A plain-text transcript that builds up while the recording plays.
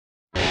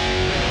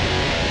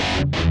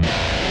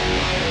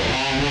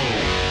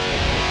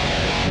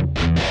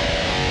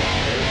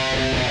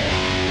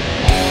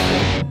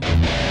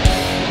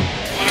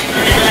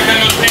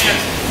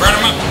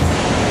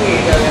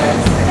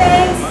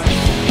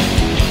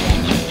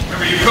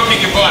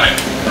bought it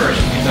first.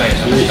 Let me tell you,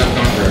 some stuff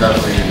going through.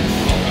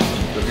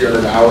 If you're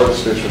in an hour, the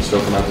fish would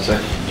still come out the same.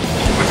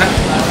 What's that?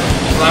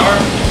 Flour?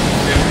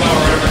 We have flour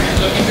right over here.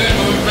 It's looking good,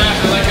 moving fast,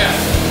 I like that.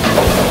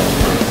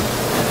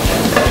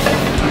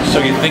 So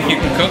you think you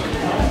can cook?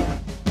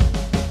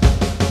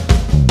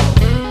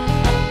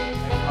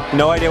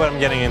 No idea what I'm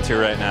getting into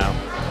right now.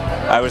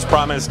 I was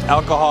promised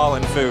alcohol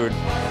and food,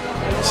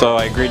 so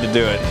I agreed to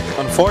do it.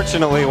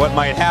 Unfortunately, what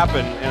might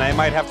happen, and I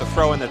might have to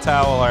throw in the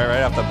towel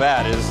right off the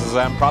bat, is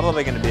I'm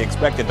probably going to be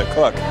expected to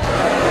cook.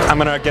 I'm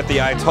going to get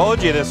the "I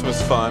told you this was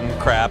fun"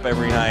 crap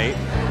every night,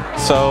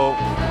 so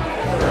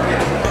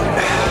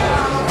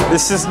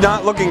this is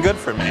not looking good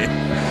for me.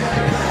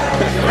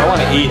 I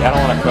want to eat, I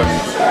don't want to cook.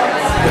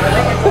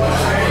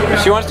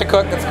 If she wants to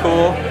cook, that's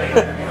cool.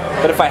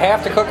 But if I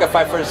have to cook, if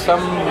I for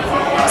some...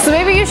 So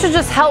maybe you should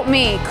just help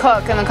me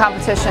cook in the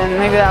competition.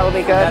 Maybe that will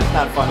be good. That's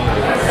not funny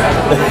either.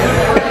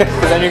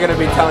 Because then you're going to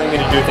be telling me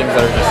to do things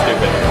that are just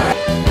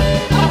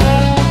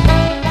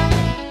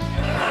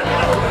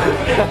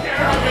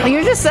stupid.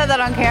 You just said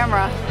that on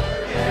camera.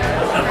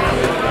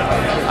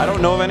 I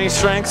don't know of any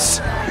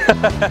strengths.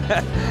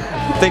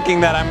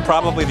 Thinking that I'm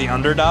probably the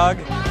underdog.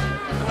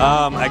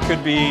 I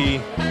could be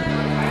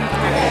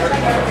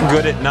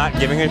good at not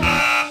giving a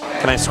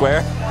Can I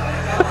swear?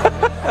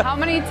 How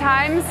many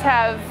times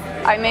have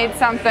I made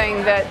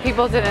something that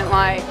people didn't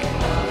like?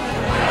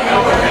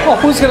 Well,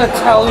 who's going to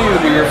tell you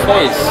to your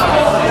face?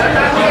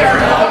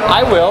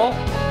 I will.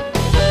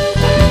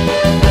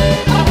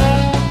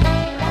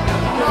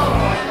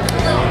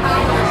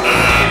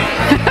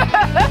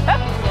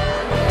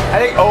 I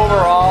think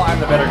overall, I'm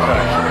the better cook.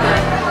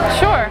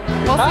 Sure.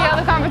 We'll see how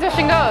the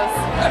competition goes.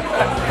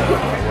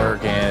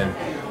 Work, and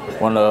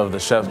one of the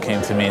chefs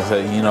came to me and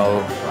said, you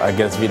know, I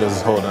guess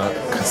Vito's holding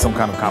some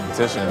kind of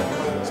competition.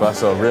 So I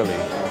said, really?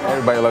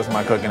 Everybody loves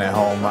my cooking at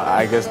home.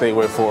 I guess they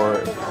wait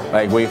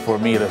for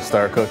me to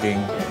start cooking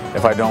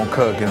if I don't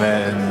cook, and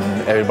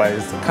then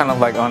everybody's kind of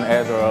like on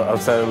edge or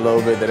upset a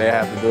little bit that they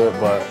have to do it.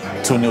 But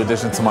 2 new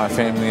additions to my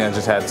family. I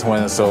just had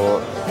twins,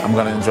 so I'm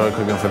gonna enjoy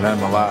cooking for them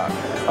a lot.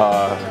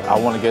 I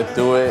want to get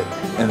through it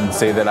and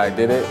say that I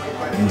did it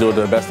and do it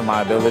to the best of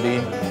my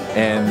ability,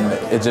 and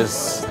it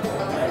just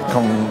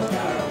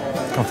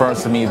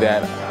confirms to me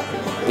that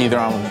either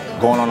I'm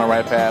going on the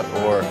right path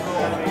or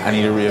I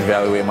need to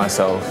reevaluate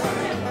myself.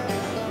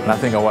 And I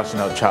think I'm watching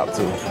out Chop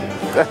too.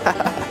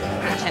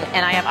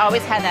 And I have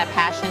always had that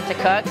passion to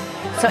cook.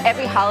 So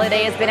every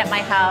holiday has been at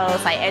my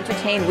house. I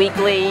entertain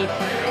weekly.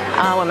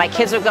 When my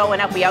kids were growing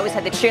up, we always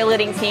had the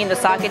cheerleading team, the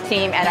soccer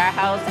team at our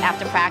house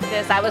after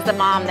practice. I was the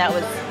mom that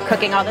was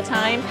cooking all the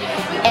time.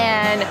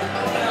 And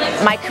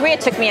my career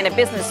took me into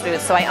business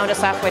route, so I owned a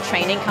software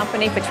training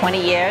company for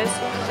 20 years.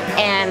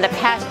 And the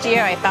past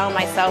year, I found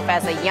myself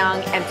as a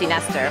young empty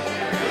nester.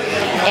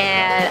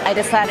 And I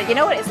decided, you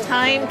know what, it's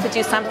time to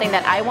do something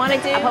that I want to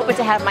do. I'm hoping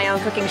to have my own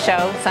cooking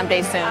show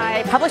someday soon.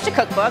 I published a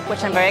cookbook,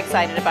 which I'm very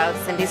excited about,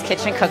 Cindy's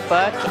Kitchen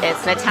Cookbook.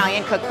 It's an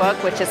Italian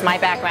cookbook, which is my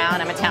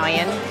background. I'm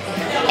Italian.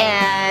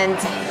 And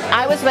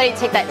I was ready to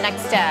take that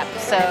next step.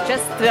 So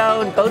just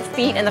thrown both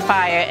feet in the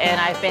fire, and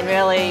I've been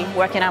really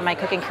working on my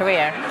cooking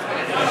career.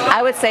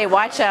 I would say,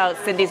 watch out,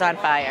 Cindy's on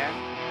fire.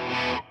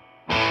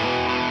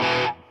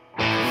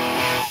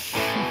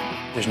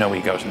 There's no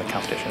egos in the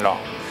competition at all.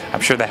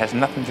 I'm sure that has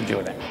nothing to do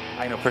with it.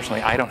 I know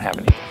personally I don't have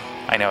an ego.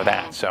 I know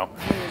that, so.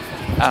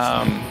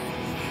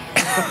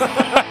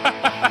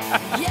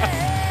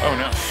 Oh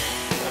no.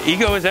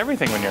 Ego is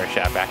everything when you're a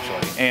chef,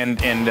 actually. And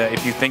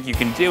if you think you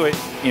can do it,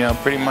 you know,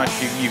 pretty much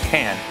you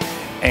can.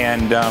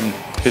 And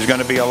there's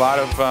going to be a lot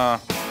of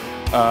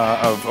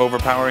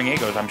overpowering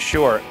egos, I'm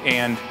sure.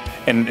 And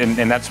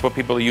that's what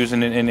people use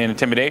in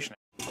intimidation.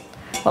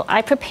 Well,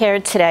 I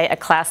prepared today a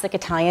classic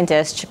Italian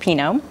dish,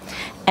 cioppino,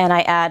 and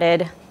I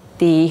added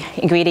the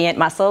ingredient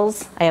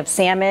mussels. I have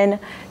salmon,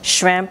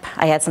 shrimp,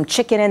 I had some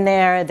chicken in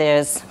there,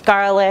 there's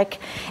garlic,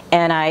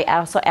 and I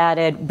also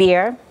added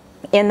beer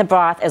in the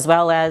broth, as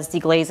well as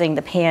deglazing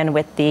the pan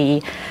with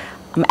the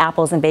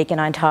apples and bacon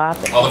on top.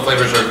 All the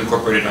flavors are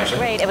incorporated nicely.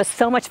 Great, it was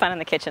so much fun in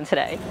the kitchen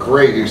today.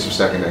 Great use of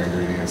secondary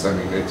ingredients. I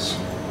mean,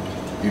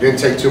 you didn't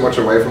take too much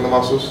away from the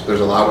mussels.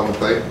 There's a lot on the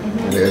plate.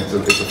 And it's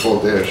a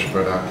full dish,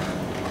 but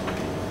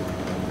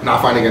not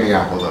finding any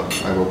apple though,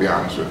 I will be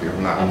honest with you.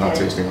 I'm not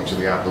tasting much of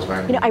the apples by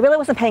any means. You know, I really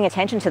wasn't paying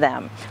attention to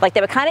them. Like, they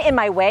were kind of in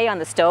my way on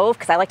the stove,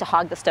 because I like to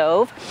hog the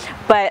stove,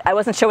 but I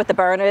wasn't sure what the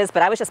burn is,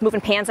 but I was just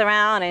moving pans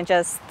around and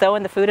just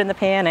throwing the food in the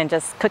pan and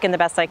just cooking the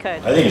best I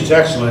could. I think it's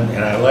excellent,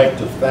 and I like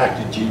the fact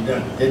that you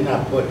did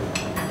not put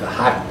the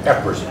hot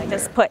peppers in there. I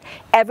just put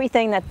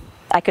everything that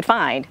I could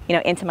find, you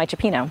know, into my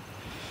cioppino.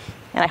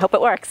 And I hope it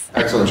works.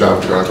 Excellent job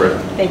with your entree.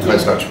 Thank you.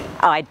 Nice touch.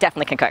 Oh, I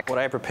definitely can cook. What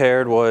I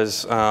prepared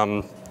was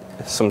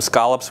some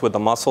scallops with the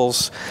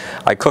mussels.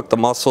 I cooked the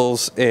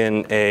mussels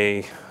in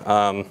a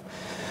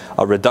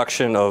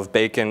reduction of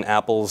bacon,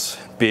 apples,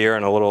 beer,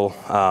 and a little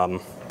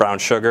brown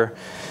sugar.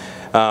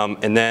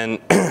 And then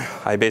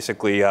I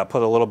basically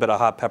put a little bit of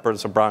hot pepper and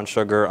some brown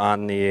sugar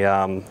on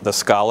the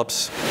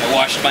scallops. I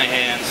washed my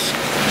hands.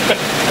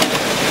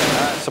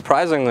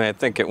 Surprisingly, I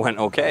think it went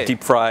okay.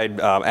 Deep fried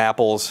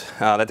apples,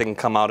 that didn't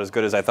come out as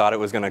good as I thought it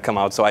was going to come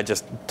out, so I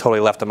just totally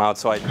left them out.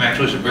 So I'm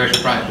actually very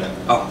surprised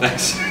then. Oh,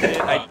 thanks.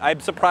 I'm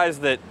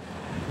surprised that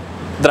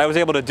I was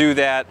able to do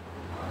that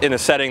in a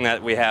setting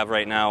that we have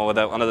right now,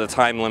 without under the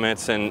time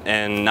limits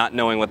and not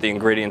knowing what the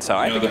ingredients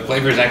are. You know, the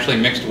flavors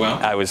actually mixed well.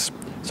 I was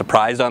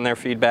surprised on their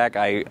feedback.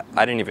 I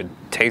didn't even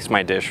taste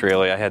my dish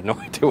really. I had no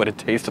idea what it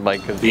tasted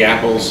like. The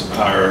apples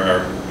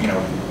are you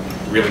know,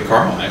 really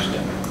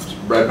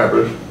caramelized. Red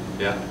peppers.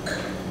 Yeah.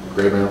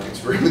 Great, man.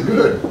 It's really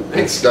good.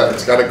 It's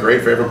got a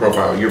great flavor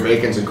profile. Your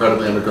bacon's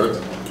incredibly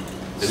undercooked.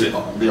 Is it?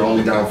 The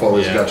only downfall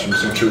is you got some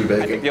chewy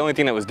bacon. I think the only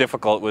thing that was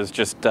difficult was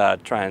just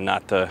trying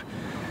not to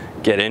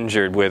get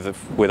injured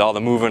with all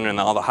the moving and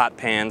all the hot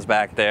pans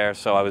back there.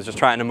 So I was just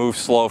trying to move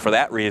slow for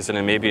that reason,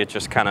 and maybe it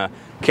just kind of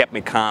kept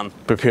me calm.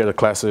 Prepared a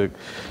classic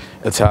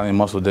Italian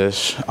mussel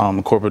dish.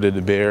 Incorporated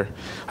the beer.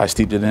 I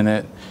steeped it in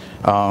it.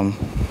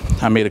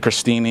 I made a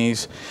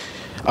crostinis.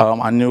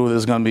 I knew there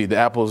was going to be the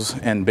apples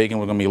and bacon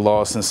were going to be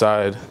lost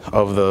inside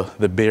of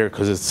the beer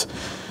because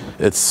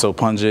it's so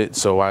pungent.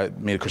 So I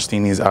made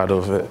crostinis out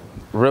of it.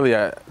 Really,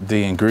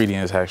 the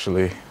ingredients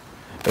actually.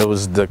 It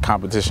was the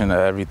competition of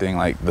everything,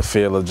 like the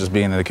feel of just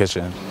being in the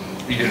kitchen.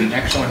 You did an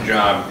excellent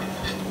job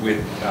with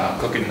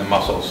cooking the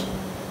mussels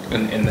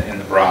in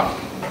the broth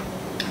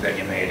that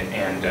you made,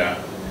 and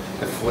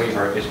the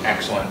flavor is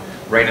excellent.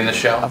 Right in the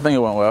shell. I think it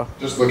went well.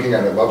 Just looking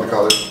at it, love the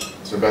color.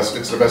 It's the best.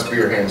 It's the best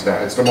beer hands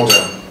down. It's the most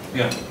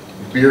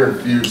beer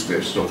infused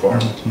dish so far.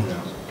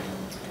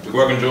 The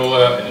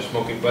gorgonzola and the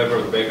smoky flavor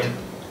of the bacon.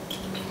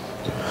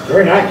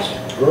 Very nice.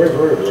 Very,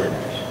 very, very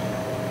nice.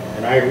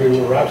 And I agree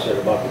with what Rob said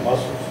about the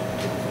mussels.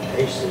 The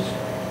taste is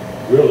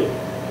really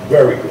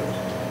very good.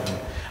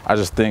 I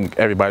just think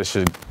everybody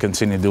should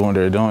continue doing what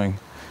they're doing.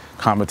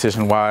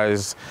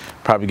 Competition-wise,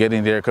 probably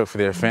getting there, cook for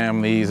their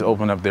families,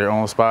 open up their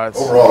own spots.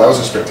 Overall, that was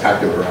a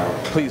spectacular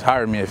round. Please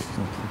hire me if...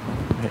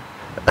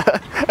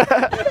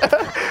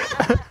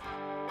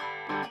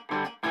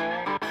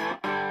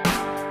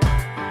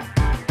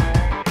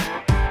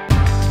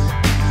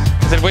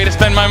 I said, way to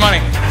spend my money.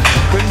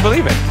 Couldn't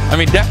believe it. I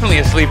mean, definitely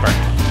a sleeper.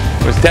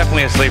 It was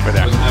definitely a sleeper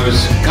there. I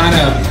was kind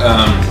of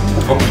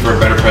hoping for a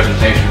better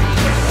presentation.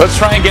 Let's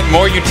try and get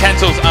more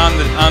utensils on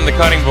the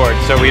cutting board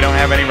so we don't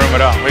have any room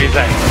at all. What do you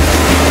think?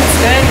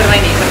 It's good. What do I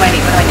need? What do I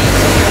need? What do I need?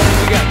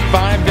 We got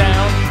 5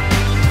 down,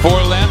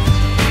 4 left.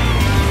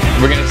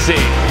 We're gonna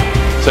see.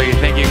 So you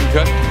think you can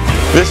cook?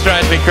 This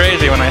drives me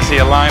crazy when I see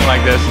a line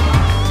like this.